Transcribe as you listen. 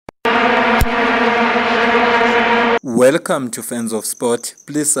Welcome to Fans of Sport.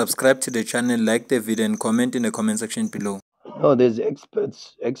 Please subscribe to the channel, like the video and comment in the comment section below. No, there's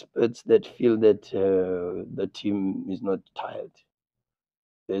experts that feel that the team is not tired.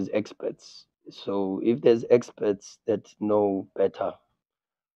 There's experts. So if there's experts that know better,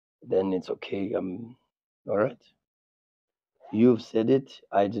 then it's okay. All right. You've said it.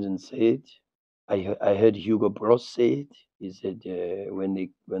 I didn't say it. I heard Hugo Broos say it. He said when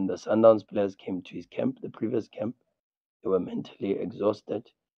the Sundowns players came to his camp, the previous camp, they were mentally exhausted.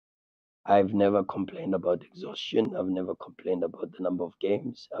 I've never complained about exhaustion. I've never complained about the number of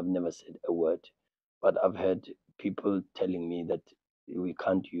games. I've never said a word. But I've heard people telling me that we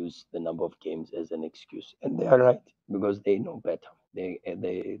can't use the number of games as an excuse. And they are right because they know better. They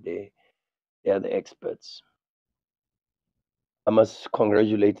are the experts. I must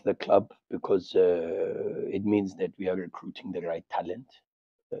congratulate the club because it means that we are recruiting the right talent.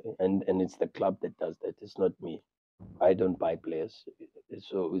 And it's the club that does that. It's not me. I don't buy players.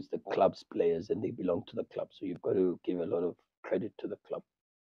 So it's the club's players and they belong to the club. So you've got to give a lot of credit to the club.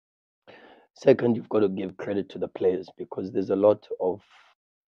 Second, you've got to give credit to the players because there's a lot of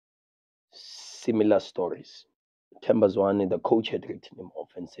similar stories. Tembazwane, the coach, had written him off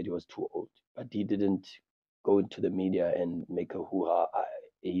and said he was too old, but he didn't go into the media and make a hoo-ha.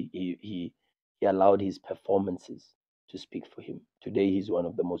 He allowed his performances to speak for him. Today, he's one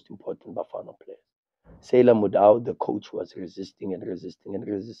of the most important Bafana players. Sailor Mudau, the coach, was resisting and resisting and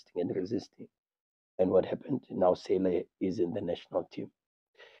resisting and resisting. And what happened? Now Sailor is in the national team.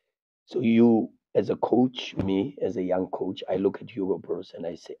 So you, as a coach, me as a young coach, I look at Hugo Broos and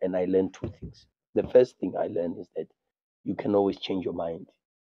I say, and I learn two things. The first thing I learn is that you can always change your mind,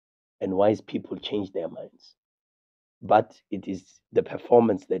 and wise people change their minds. But it is the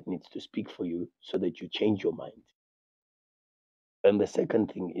performance that needs to speak for you so that you change your mind. And the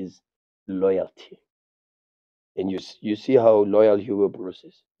second thing is loyalty. And you see how loyal Hugo Broos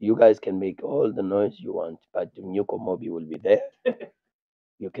is. You guys can make all the noise you want, but Nyuko Mobi will be there.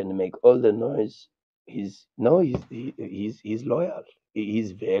 You can make all the noise. He's loyal. He's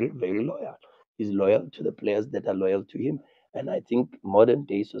very loyal. He's loyal to the players that are loyal to him. And I think modern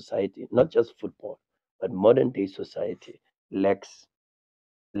day society, not just football, but modern day society lacks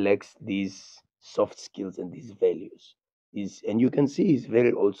these soft skills and these values. And you can see he's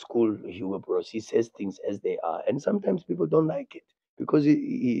very old school, Hugo Bros. He says things as they are, and sometimes people don't like it because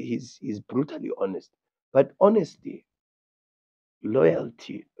he's brutally honest. But honesty,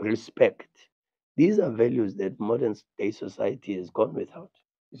 loyalty, respect, these are values that modern day society has gone without.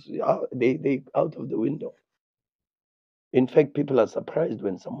 They out of the window. In fact, people are surprised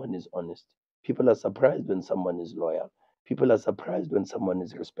when someone is honest. People are surprised when someone is loyal. People are surprised when someone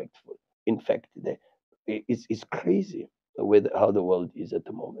is respectful. In fact, it's crazy how the world is at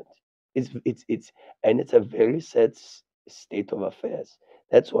the moment. It's a very sad state of affairs.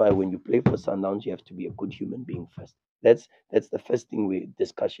 That's why when you play for Sundowns, you have to be a good human being first. That's the first thing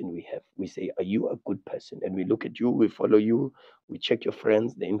discussion we have. We say, are you a good person? And we look at you, we follow you, we check your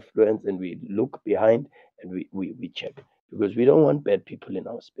friends, the influence, and we look behind and we check because we don't want bad people in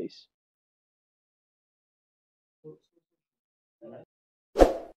our space.